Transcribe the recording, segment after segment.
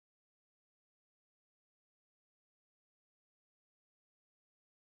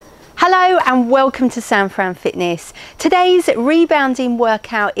Hello and welcome to San Fran Fitness. Today's rebounding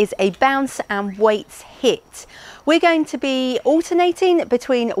workout is a bounce and weights HIIT. We're going to be alternating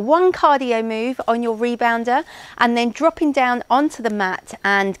between one cardio move on your rebounder and then dropping down onto the mat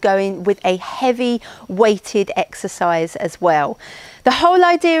and going with a heavy weighted exercise as well. The whole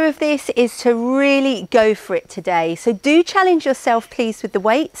idea of this is to really go for it today. So do challenge yourself please with the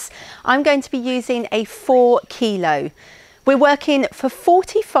weights. I'm going to be using a 4 kilo. We're working for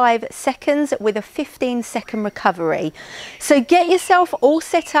 45 seconds with a 15-second recovery. So get yourself all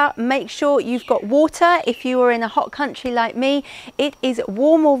set up, make sure you've got water. If you are in a hot country like me, it is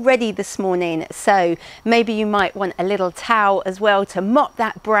warm already this morning. So maybe you might want a little towel as well to mop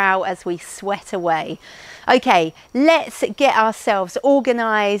that brow as we sweat away. Okay, let's get ourselves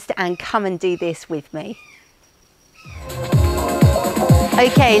organized and come and do this with me.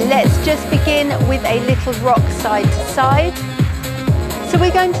 Okay, let's just begin with a little rock side to side. So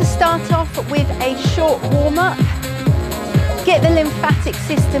we're going to start off with a short warm-up. Get the lymphatic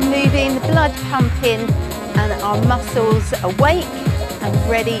system moving, the blood pumping, and our muscles awake and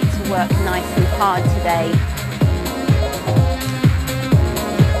ready to work nice and hard today.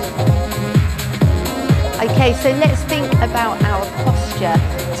 Okay, so let's think about our posture.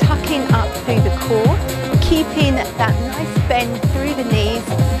 Tucking up through the core, keeping that nice bend through the knees.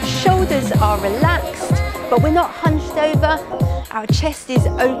 Shoulders are relaxed, but we're not hunched over. Our chest is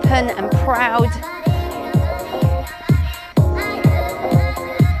open and proud.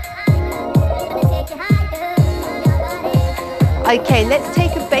 Okay, let's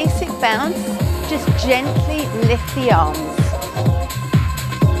take a basic bounce. Just gently lift the arms.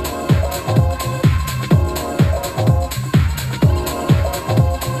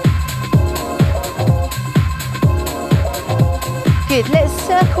 Good, let's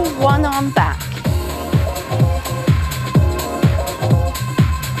circle one arm back.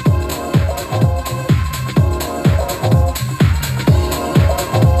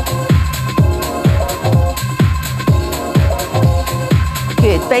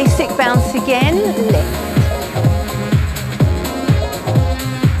 Good, basic bounce again, lift.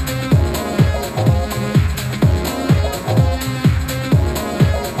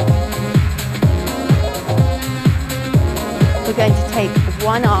 We're going to take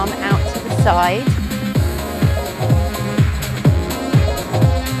one arm out to the side.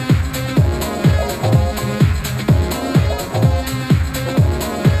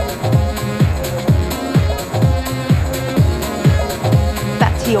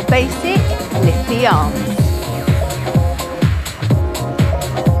 Back to your basic, lift the arms.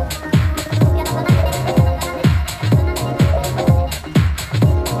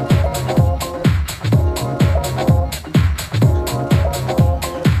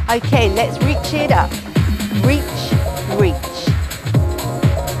 Okay, let's reach it up. Reach, reach.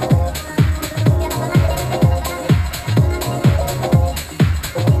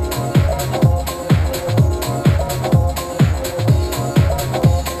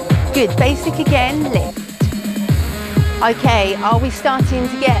 Good, basic again, lift. Okay, are we starting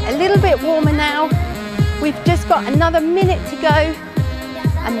to get a little bit warmer now? We've just got another minute to go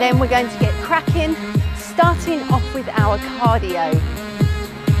and then we're going to get cracking, starting off with our cardio.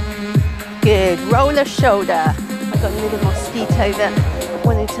 Good, roller shoulder. I've got a little mosquito that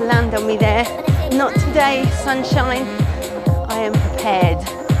wanted to land on me there. Not today, sunshine. I am prepared.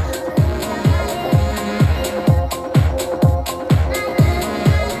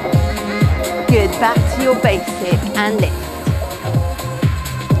 Good, back to your basic and lift.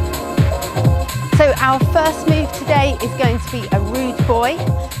 So our first move today is going to be a rude boy.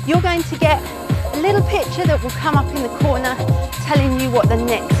 You're going to get a little picture that will come up in the corner telling you what the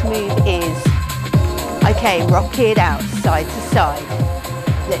next move is. Okay, rock it out side to side.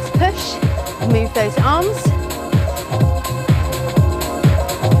 Let's push, move those arms.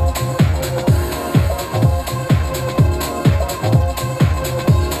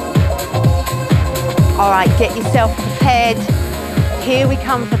 All right, get yourself prepared. Here we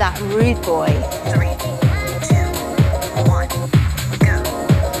come for that rude boy. 3, 2, 1, go.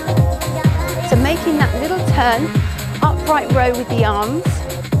 So making that little turn, upright row with the arms.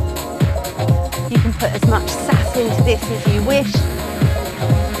 You can put as much sass into this as you wish.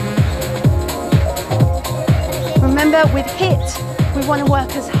 Remember, with HIIT, we want to work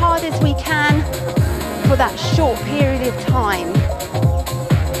as hard as we can for that short period of time.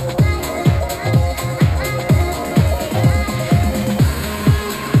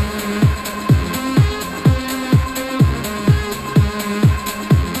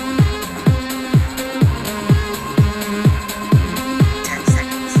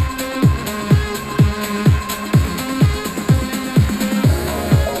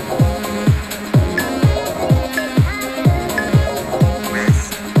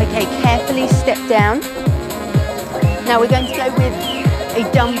 Now we're going to go with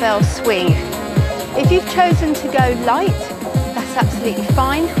a dumbbell swing. If you've chosen to go light, that's absolutely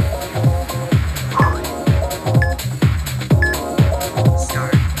fine.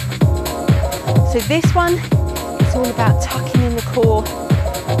 So this one is all about tucking in the core,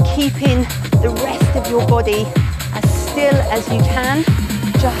 keeping the rest of your body as still as you can,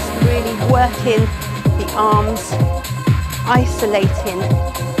 just really working the arms, isolating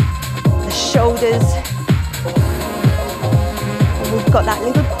the shoulders. And we've got that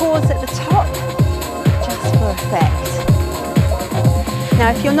little pause at the top, just for effect. Now,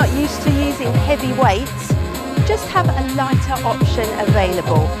 if you're not used to using heavy weights, just have a lighter option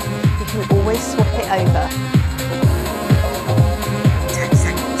available. You can always swap it over. 10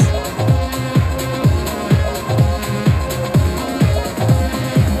 seconds.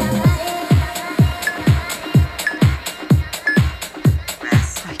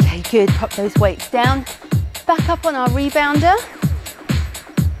 Rest. Okay, good. Pop those weights down. Back up on our rebounder.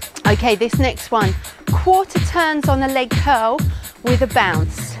 Okay, this next one. Quarter turns on the leg curl with a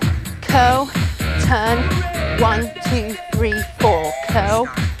bounce. Curl, turn, 1, 2, 3, 4. Curl,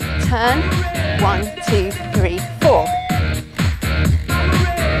 turn, 1, 2, 3, 4.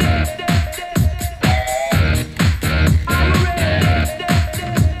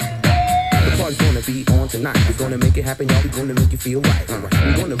 The party's gonna be on tonight. We're gonna make it happen, y'all. We're gonna make you feel right.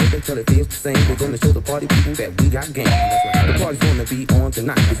 We're gonna rip until it feels the same. We're gonna show the party people that we got game. The party's gonna be on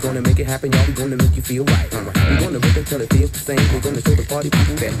tonight. We're gonna make it happen, y'all. We're gonna make you feel right. We're gonna rip until it feels the same. We're gonna show the party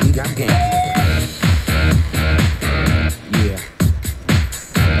people that we got game. Yeah.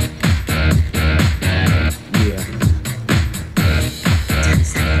 Yeah. 10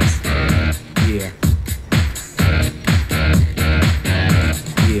 seconds. Yeah.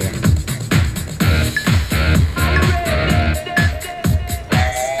 Yeah.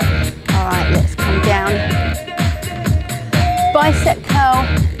 All right, let's come down. Bicep curl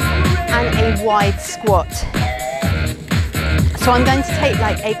and a wide squat. So I'm going to take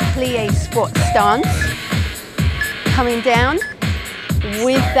like a plie squat stance, coming down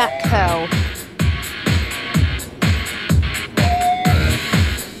with that curl.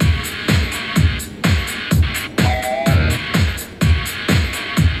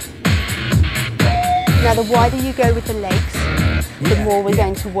 Now the wider you go with the legs, the more we're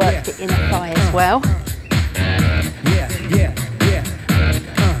going to work the inner thigh as well. Yeah, yeah, yeah.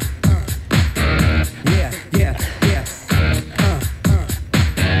 Yeah, yeah, yeah.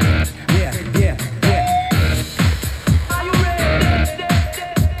 Yeah, yeah, yeah. Are you ready?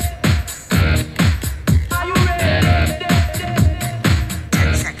 Are you ready?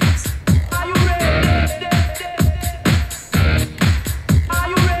 10 seconds. Are you ready? Are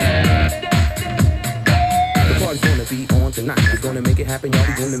you ready? The party's gonna be on tonight. We're gonna make it happen, y'all.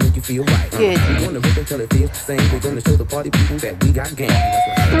 We're gonna make you feel right. Good. We're gonna rip until it feels the same. We're gonna show the party people that we got game. The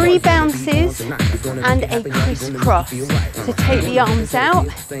 3 party's gonna be bounces on tonight. We're gonna and make it a happen, y'all. We're gonna make you crisscross. feel right. So take the arms out.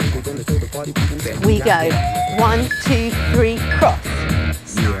 We're gonna show the party people that We got go. game. 1, 2, 3, cross.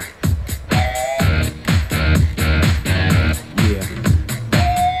 Yeah. Yeah.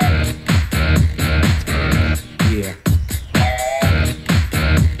 Yeah.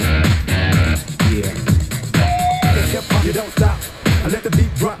 Yeah. It's hip hop, you don't stop. I let the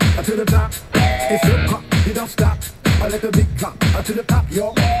beat drop to the top. It's hip hop, you don't stop. I let the beat drop to the top,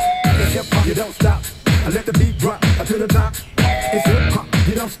 yo. It's hip hop, you don't stop. I let the beat drop to the top. It's hip hop,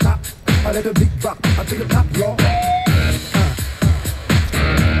 you don't stop. I let the beat drop to the top, yo.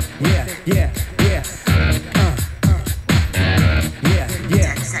 Yeah, yeah, yeah. Yeah,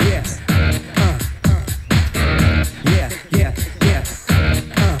 yeah, 10 seconds. yeah, yeah, yeah.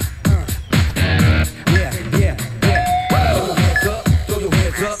 Yeah, yeah, yeah. Throw your hands up, throw your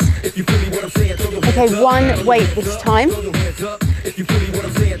hands up. If you feel me what I'm saying, throw your hands Okay, up. one weight this time. Throw your hands up. If you feel me what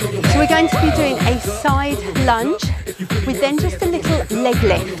I'm saying, throw your So we're going to be doing a side lunge with then just a little leg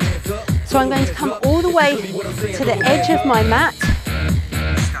lift. So I'm going to come all the way to the edge of my mat,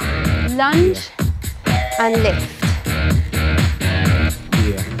 lunge and lift.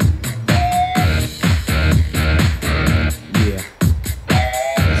 Yeah. Yeah.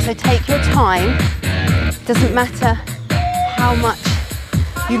 So take your time. Doesn't matter how much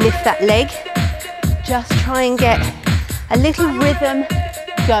you lift that leg. Just try and get a little rhythm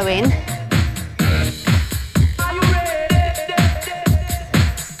going. Are you ready?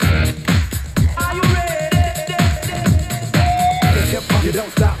 Are you ready? It's hip hop, you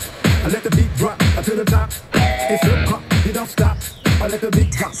don't stop. I let the beat drop to the top. It's hip hop, you don't stop. I let the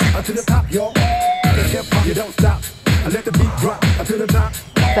beat drop to the top, yo. It's hip hop, you don't stop. I let the beat drop to the top.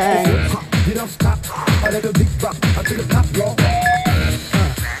 It's Burn. hip hop, you don't stop. I let the beat drop to the top, yo.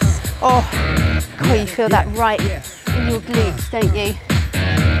 Oh, you feel that right in your glutes, don't you?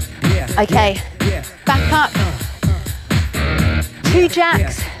 Yeah. Okay, Yeah. back up. 2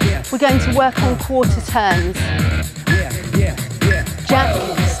 jacks. We're going to work on quarter turns. Yeah. Yeah. Yeah. Jack,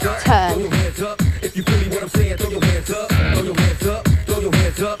 Throw turn. your hands up. If you feel what I'm saying, throw your hands up. Throw your hands up. Throw your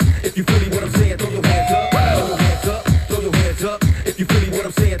hands up. If you feel what I'm saying, throw your hands up. Throw your hands up. Throw your hands up. If you feel what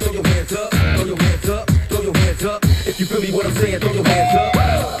I'm saying, throw your hands up. Throw your hands up. Throw your hands up. If you feel what I'm saying, throw your hands up.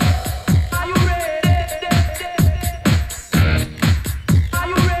 Are you ready? Are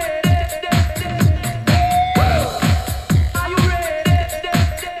you ready? Are you ready?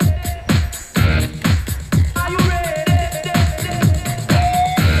 Are you ready?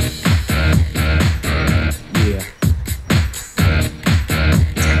 Yeah.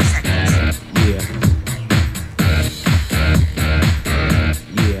 10 seconds. Yeah.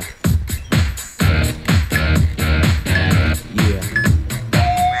 Yeah. Yeah.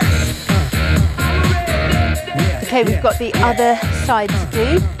 Okay, we've got the other side to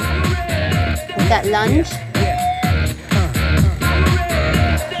do. With that lunge.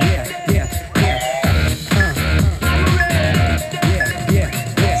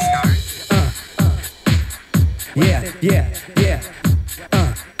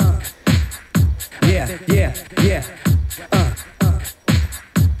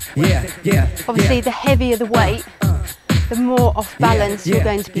 Obviously, the heavier the weight, the more off balance you're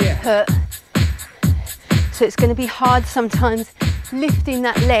going to be put. So it's going to be hard sometimes lifting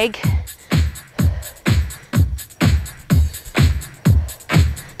that leg.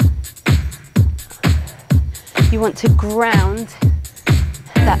 You want to ground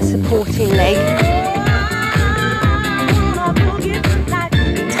that supporting leg.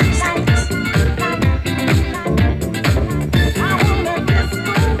 10 seconds.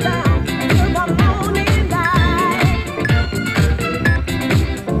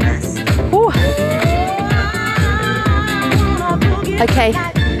 Rest. Ooh. Okay,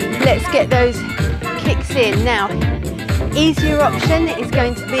 let's get those kicks in. Now, easier option is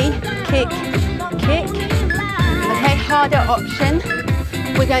going to be kick, kick. Okay, harder option,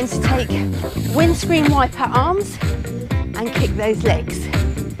 we're going to take windscreen wiper arms and kick those legs.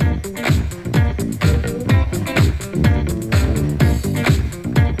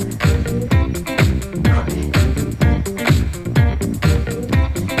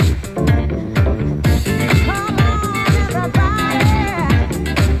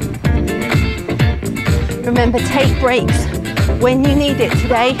 Remember, take breaks when you need it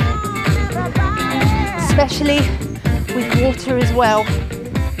today, especially with water as well.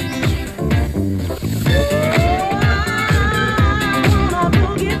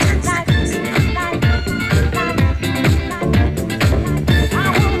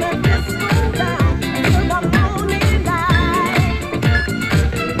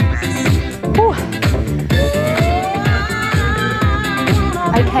 Whew.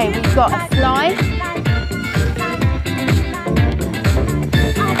 Okay, we've got a fly.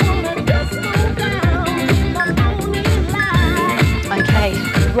 Okay,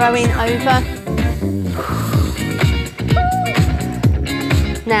 rowing over.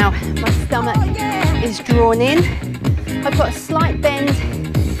 Now, my stomach is drawn in. I've got a slight bend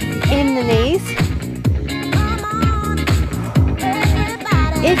in the knees.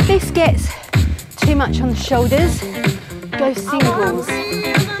 If this gets too much on the shoulders, go singles.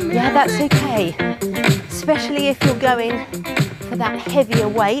 Yeah, that's okay. Especially if you're going for that heavier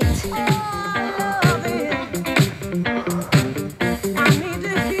weight.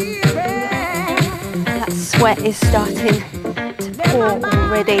 That sweat is starting to pour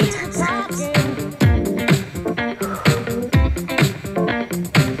already. 10 seconds.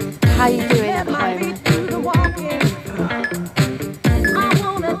 How are you doing at home?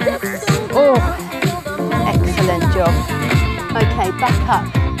 Oh, excellent job. Okay, back up.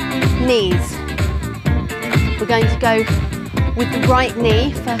 Knees. We're going to go with the right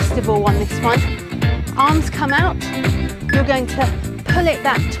knee, first of all, on this one. Arms come out. You're going to pull it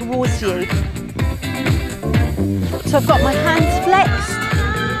back towards you. So I've got my hands flexed,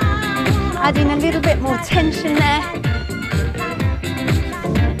 adding a little bit more tension there.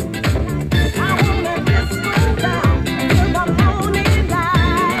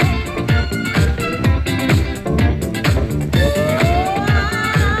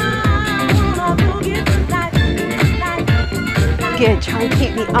 Good, try and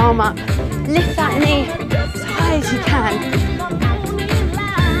keep the arm up. Lift that knee as high as you can.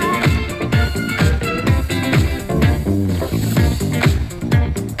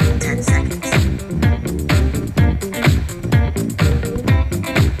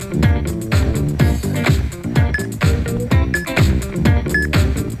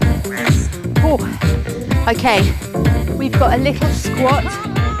 Okay, little squat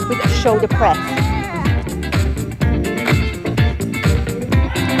with a shoulder press.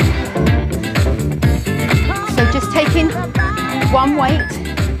 So just taking one weight,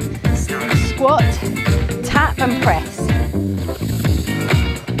 squat, tap and press.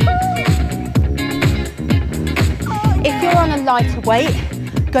 If you're on a lighter weight,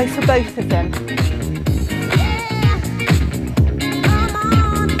 go for both of them.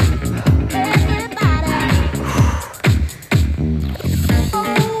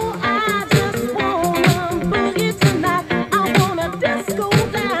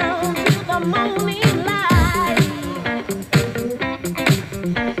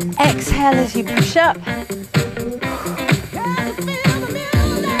 Exhale as you push up.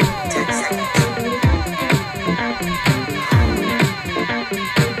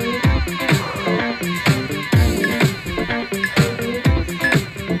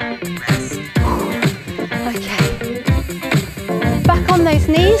 On those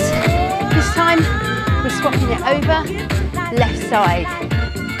knees, this time we're swapping it over, left side.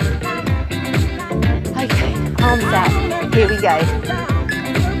 Okay, arms out, here we go.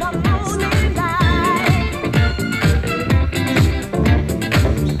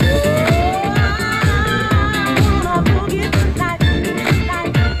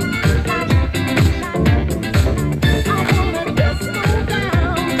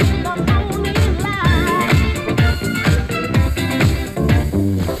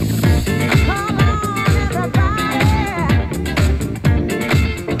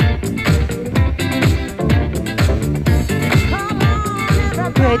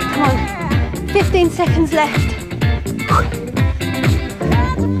 Come on, 15 seconds left.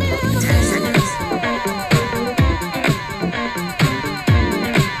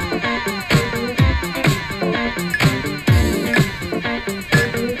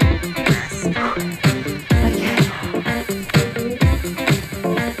 Okay.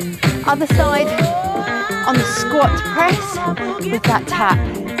 Other side on the squat press with that tap.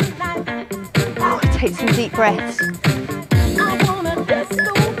 Take some deep breaths.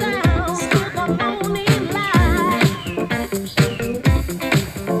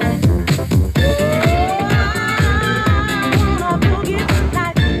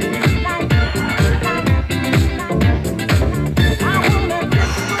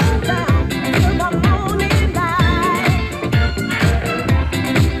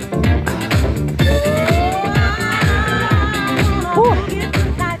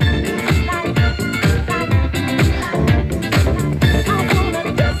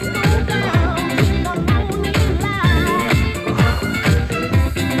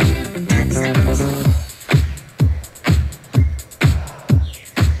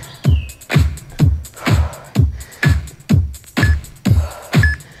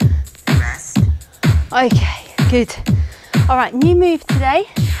 Okay, good. All right, new move today,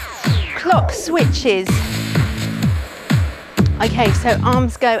 clock switches. Okay, so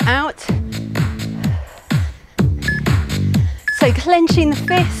arms go out. So clenching the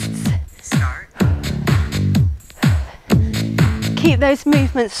fists. Keep those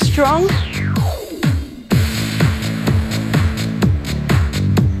movements strong.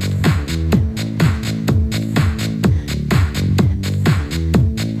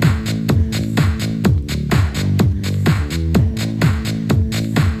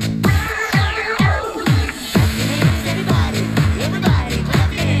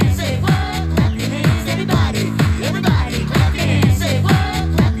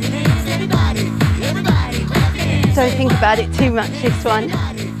 Don't think about it too much, this one.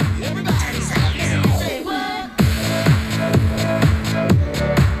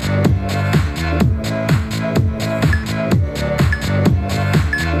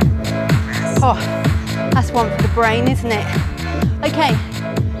 Oh, that's one for the brain, isn't it? Okay,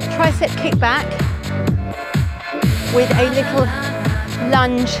 tricep kick back with a little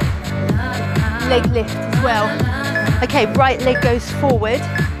lunge leg lift as well. Okay, right leg goes forward.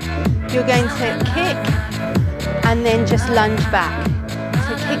 You're going to kick and then just lunge back.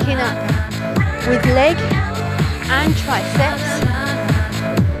 So kicking up with leg and triceps.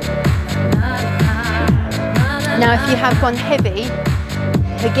 Now if you have gone heavy,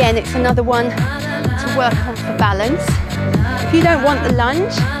 again it's another one to work on for balance. If you don't want the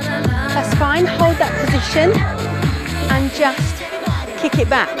lunge, that's fine, hold that position and just kick it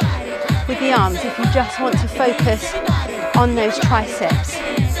back with the arms if you just want to focus on those triceps.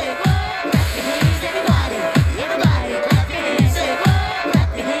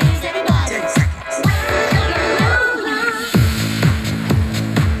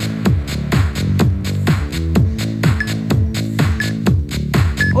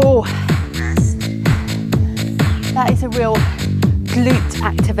 Oh, that is a real glute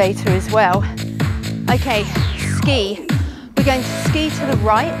activator as well. Okay, ski. We're going to ski to the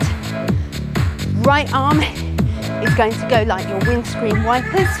right. Right arm is going to go like your windscreen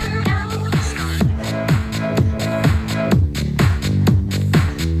wipers.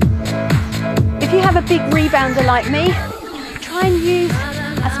 If you have a big rebounder like me, try and use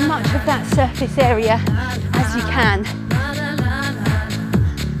as much of that surface area as you can.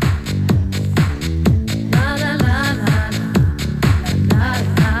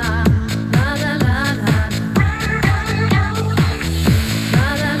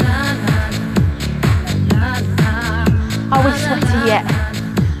 Are we sweaty yet?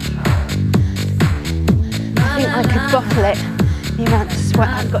 I think I could bottle it, the amount of sweat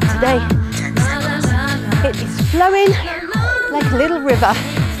I've got today. It is flowing like a little river.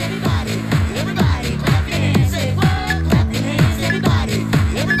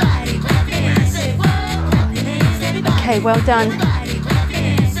 Okay, well done.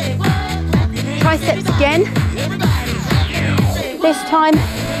 Triceps again. This time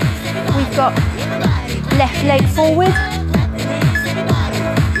we've got left leg forward.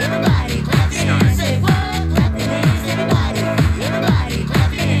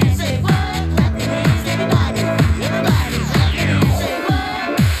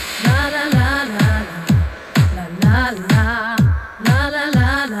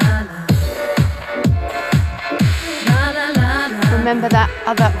 Remember that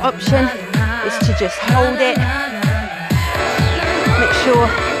other option is to just hold it. Make sure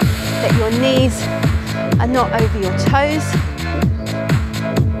that your knees are not over your toes.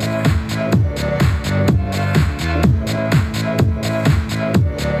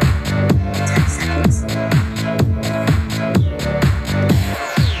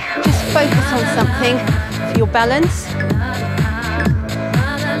 Just focus on something for your balance.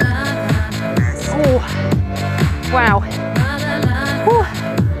 Oh, wow. Ooh,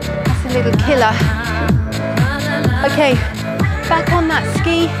 that's a little killer. Okay, back on that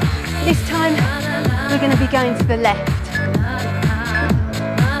ski. This time we're going to be going to the left.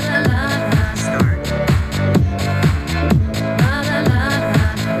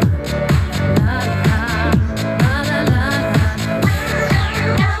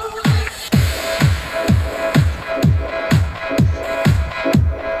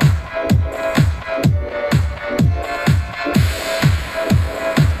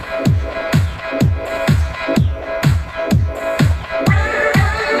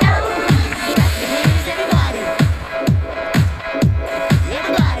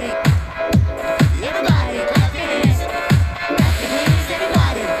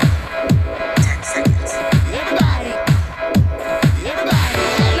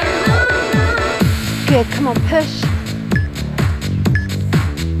 Good, come on, push.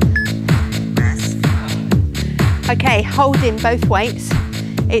 Okay, holding both weights.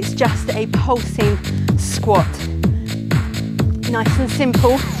 It's just a pulsing squat. Nice and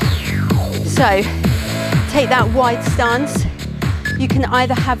simple. So, take that wide stance. You can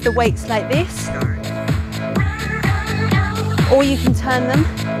either have the weights like this, or you can turn them.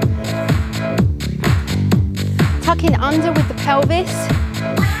 Tuck in under with the pelvis.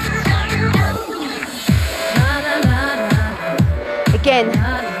 Again,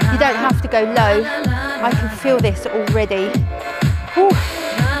 you don't have to go low. I can feel this already. Whew.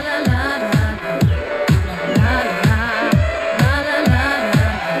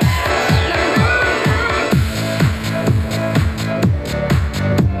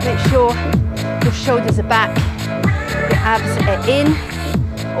 Make sure your shoulders are back, your abs are in.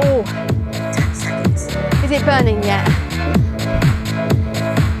 Oh, 10 seconds. is it burning yet?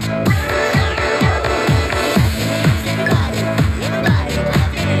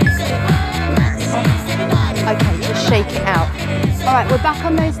 Okay, just shake it out. All right, we're back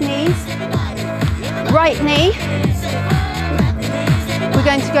on those knees. Right knee. We're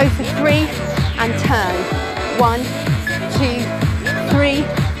going to go for 3 and turn. 1, 2, 3,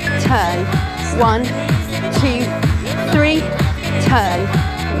 turn. 1, 2, 3, turn.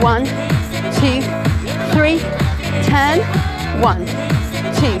 1, 2, 3, turn. 1,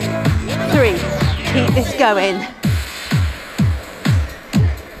 2, 3. Keep this going.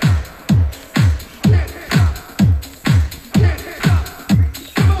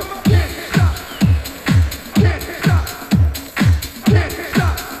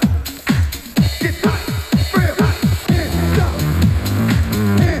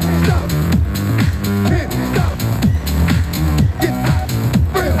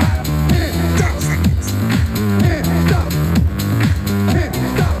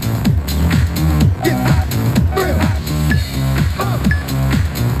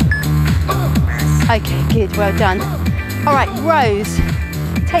 Okay, good, well done. All right, rows.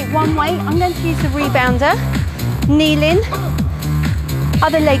 Take one weight. I'm going to use the rebounder. Kneel in.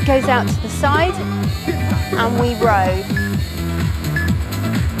 Other leg goes out to the side, and we row.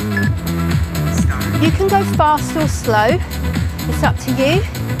 You can go fast or slow. It's up to you.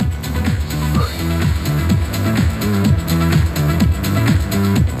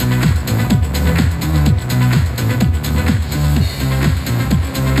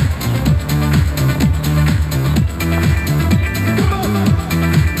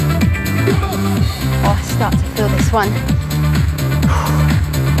 This one.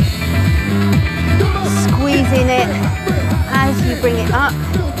 Squeezing it as you bring it up.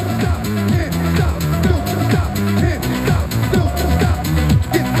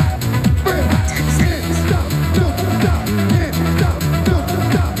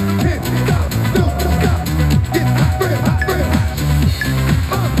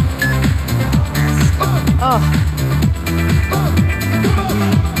 Oh.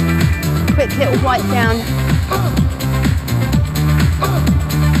 Quick little wipe down.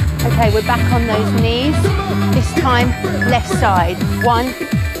 Okay, we're back on those knees. This time, left side. 1,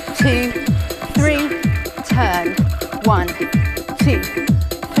 2, 3, turn. 1, 2,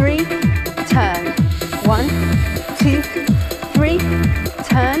 3, turn. 1, 2, 3,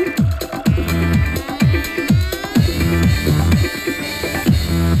 turn.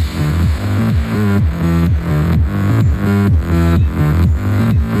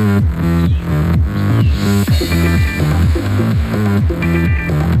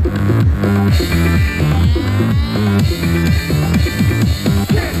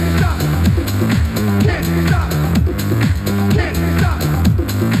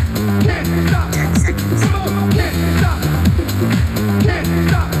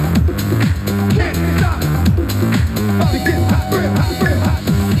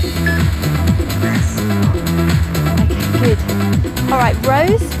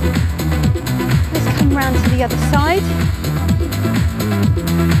 Rows. Let's come round to the other side.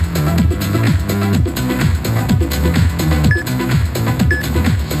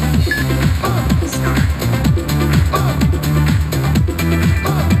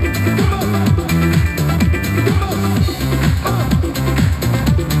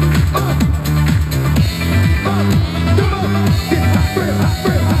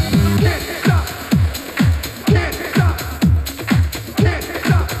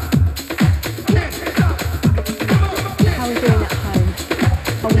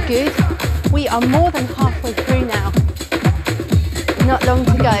 Good. We are more than halfway through now. Not long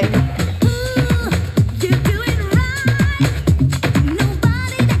to go.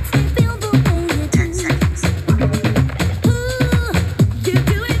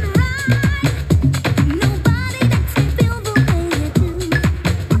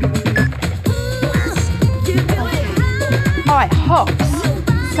 All right, hops,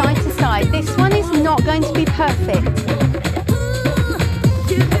 side to side. This one is not going to be perfect.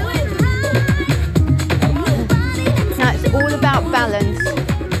 All about balance.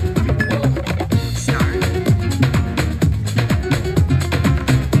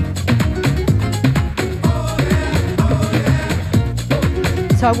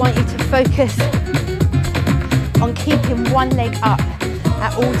 So I want you to focus on keeping one leg up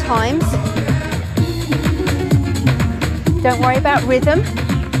at all times. Don't worry about rhythm.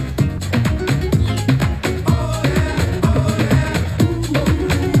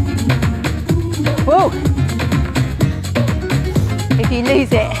 Whoa! If you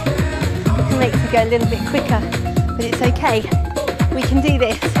lose it, it makes you go a little bit quicker, but it's okay. We can do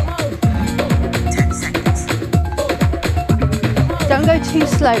this. 10 seconds. Don't go too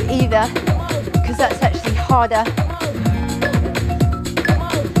slow either, because that's actually harder.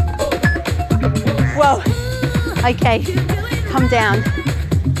 Whoa. Okay, come down.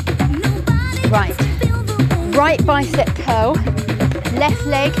 Right. Right bicep curl. Left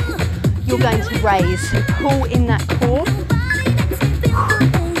leg, you're going to raise. So pull in that core.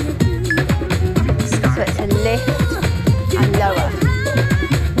 So it's a lift and lower.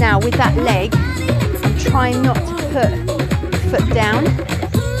 Now with that leg, I'm trying not to put foot down.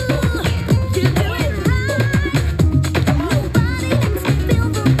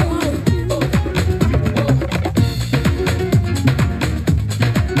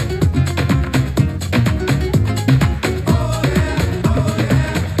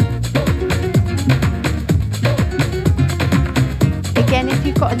 Again, if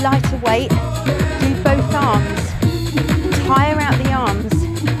you've got a lighter weight, do both arms. Tire out the arms.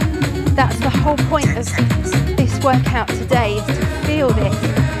 That's the whole point of this workout today, is to feel this.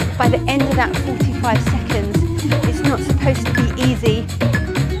 By the end of that 45 seconds, it's not supposed to be easy.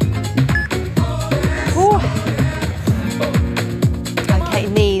 Ooh.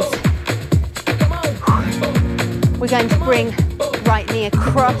 going to bring right knee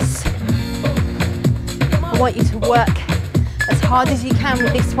across. I want you to work as hard as you can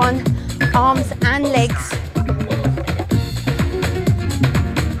with this one, arms and legs.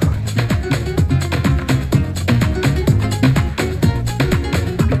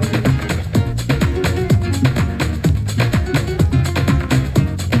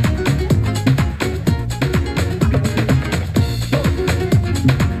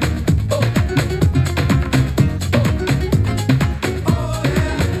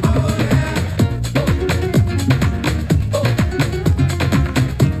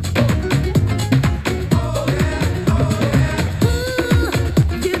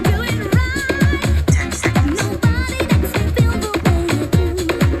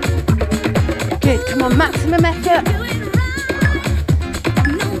 Come on, maximum effort.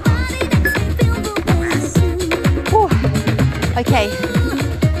 Ooh. Okay,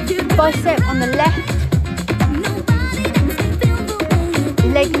 bicep on the left,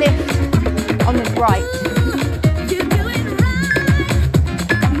 leg lift on the right.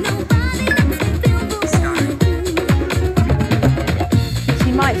 So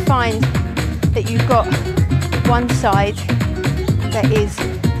you might find that you've got one side that is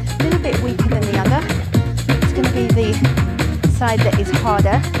a little bit weaker than the other. It's going to be the side that is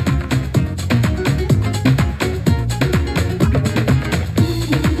harder.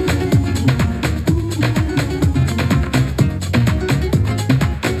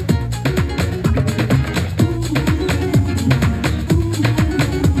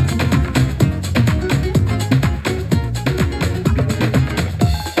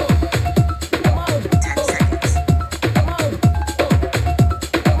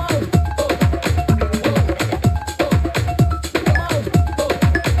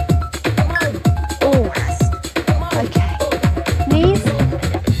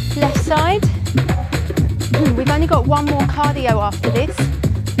 We've only got one more cardio after this.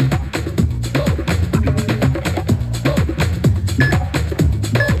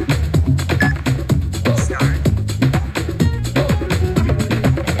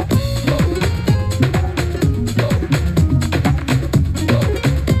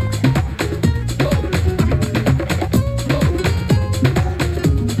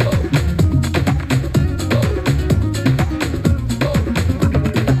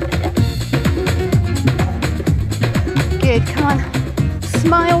 Good, come on,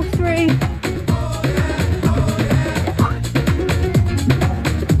 smile through.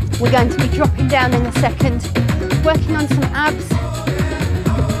 We're going to be dropping down in a second, working on some abs.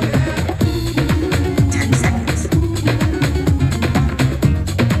 10 seconds.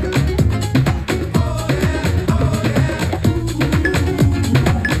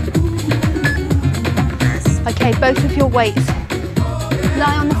 Okay, both of your weights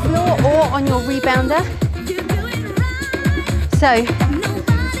lie on the floor or on your rebounder. So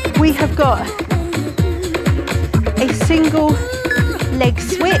we have got a single leg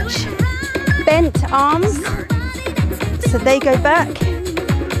switch, bent arms, so they go back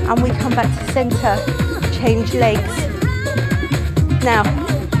and we come back to center, change legs. Now,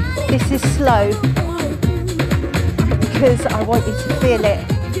 this is slow because I want you to feel it.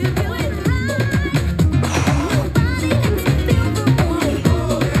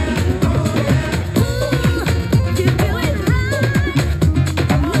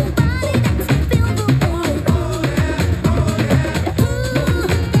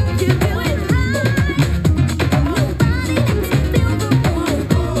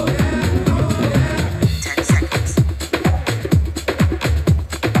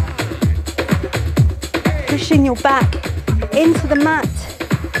 Pushing your back into the mat.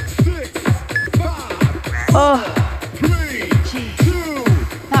 Oh, geez,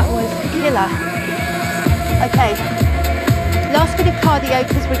 that was killer. Okay, last bit of cardio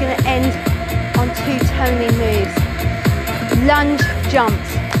because we're going to end on 2 toning moves. Lunge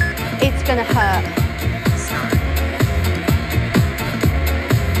jumps. It's going to hurt.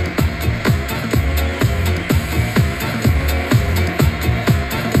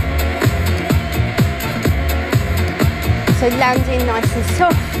 So landing nice and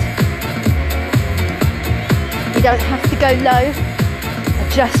soft. You don't have to go low. I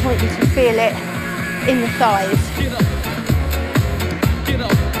just want you to feel it in the thighs. Get up. Get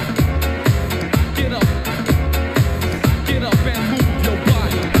up. Get up. Get up and move your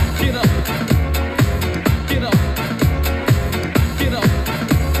body. Get up. Get up. Get up.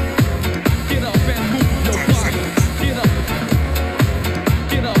 Get up and move your body. Get up.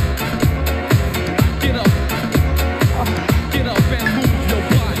 Get up. Get up. Get up and move your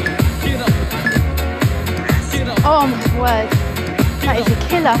body. Get up. Get up. Oh my word, that is a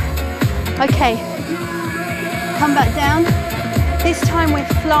killer. Okay, Come back down. This time we're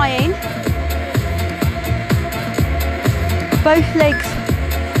flying. Both legs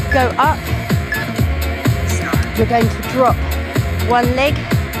go up. We're going to drop one leg,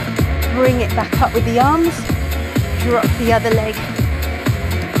 bring it back up with the arms, drop the other leg.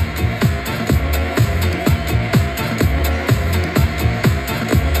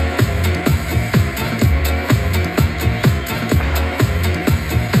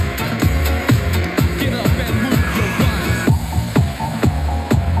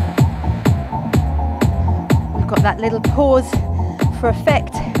 That little pause for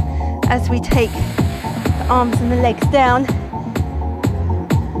effect as we take the arms and the legs down.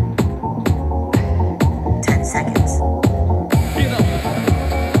 10 seconds. Get up.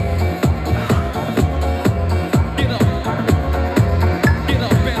 Get up. Get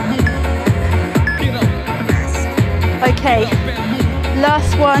up and move. Get up. Okay,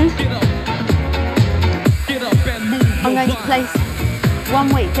 last one. Get up. Get up and move. I'm going to place one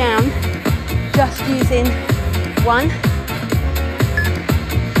weight down, just using one.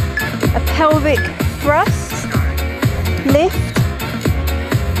 A pelvic thrust, lift,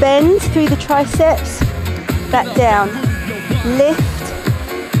 bend through the triceps, back down, lift,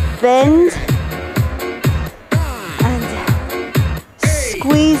 bend, and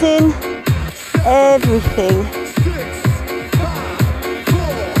squeeze in everything.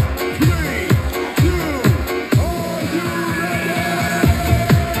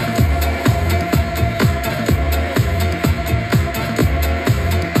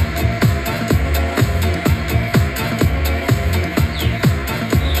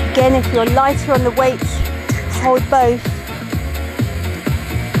 Again, if you're lighter on the weights, hold both.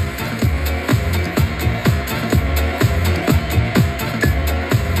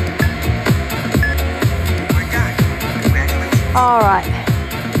 All right,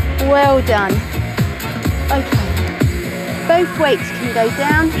 well done. Okay, both weights can go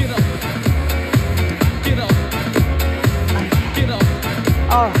down. Okay.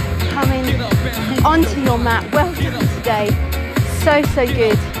 All right, coming onto your mat. Well done today. So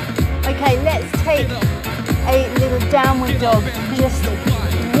good. Okay, let's take a little downward dog. Just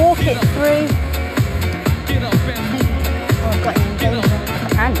walk it through. Oh, I've got an invasion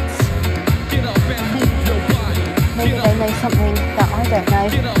of ants. Maybe they know something that I don't know.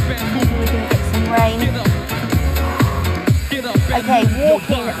 Maybe we can get some rain. Okay,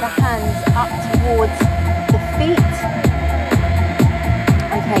 walking the hands up towards the feet.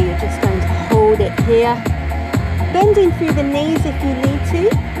 Okay, you're just going to hold it here. Bending through the knees if you need to.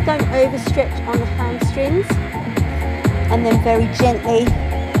 Don't overstretch on the hamstrings. And then very gently,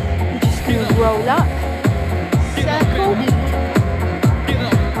 you're just going to roll up. Circle.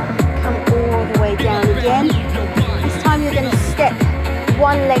 Come all the way down again. This time you're going to step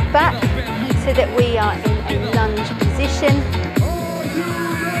one leg back so that we are in a lunge position.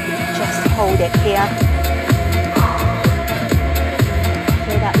 Just hold it here.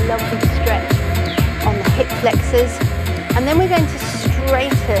 Feel that lovely stretch on the hip flexors. And then we're going to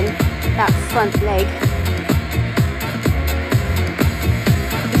straighten that front leg.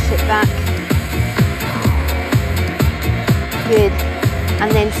 Push it back. Good. And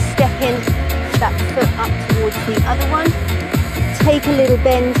then step in that foot up towards the other one. Take a little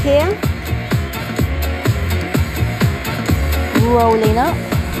bend here. Rolling up.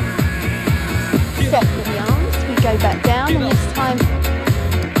 Step with the arms. We go back down, and this time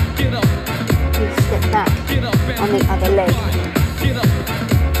we step back on the other leg.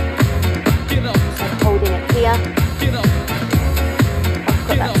 So holding it here. I've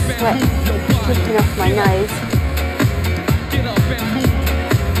got that sweat dripping off my nose.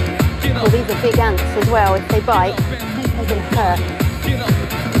 Oh, these are big ants as well. If they bite, they're going to hurt.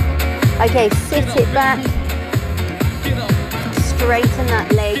 Okay, sit it back. Straighten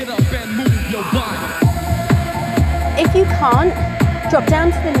that leg. If you can't, drop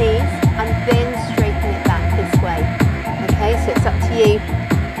down to the knees and then straighten it back this way. Okay, so it's up to you.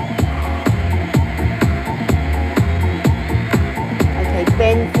 Okay,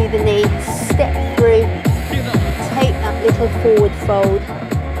 bend through the knee, step through, take that little forward fold.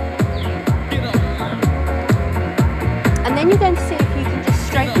 And then you're going to see if you can just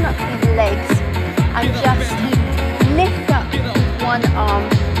straighten up through the legs and just lift up with one arm.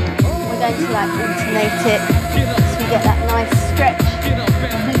 We're going to like alternate it so we get that nice stretch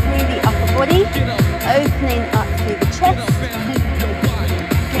through the upper body, opening up through the chest,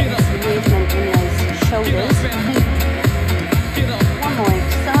 getting some movement in those shoulders. One more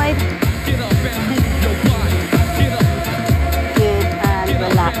each side. Good, and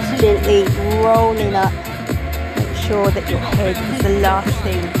relax, gently rolling up. Make sure that your head is the last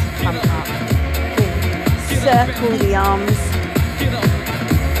thing to come up. Good. circle the arms. Get up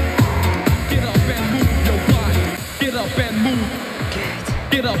and move your body. Get up and move.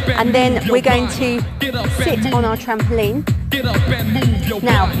 Good. Get up And then we're going to sit on our trampoline. Get up and move your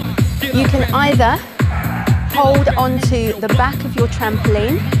Now, body. you can either hold onto the back of your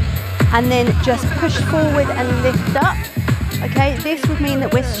trampoline and then just push forward and lift up. Okay, this would mean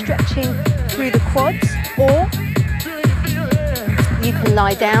that we're stretching through the quads, or you can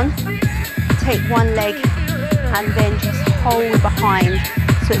lie down, take one leg and then just hold behind.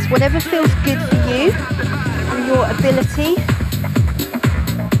 So it's whatever feels good for you and your ability.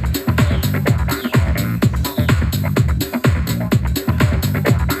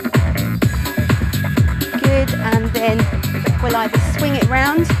 Good, and then we'll either swing it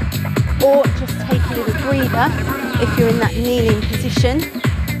round or just take a little breather if you're in that kneeling position.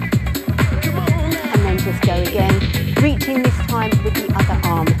 And then just go again, reaching this time with the other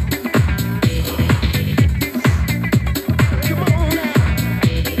arm.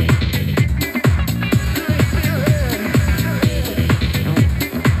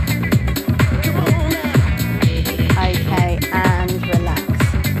 Okay, and relax.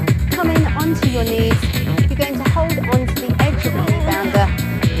 Coming onto your knees, you're going to hold onto the edge of the rebounder,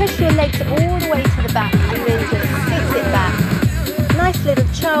 push your legs all the way to the back and then just sit it back. Nice little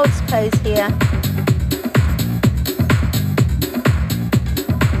child's pose here.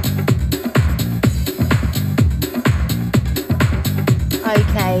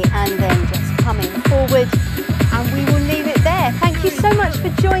 Okay, and then just coming forward, and we will leave it there. Thank you so much for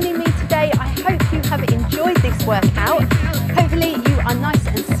joining me today. I hope you have enjoyed this workout. Hopefully you are nice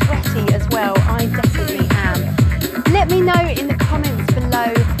and sweaty as well. I definitely am. Let me know in the comments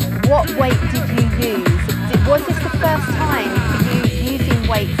below, what weight did you use? Was this the first time for you using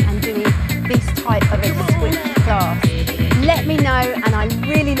weights and doing this type of a switch class? Let me know, and I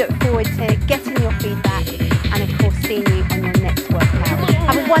really look forward to getting your feedback and of course seeing you on your next workout.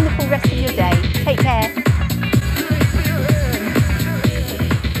 Have a wonderful rest of your day.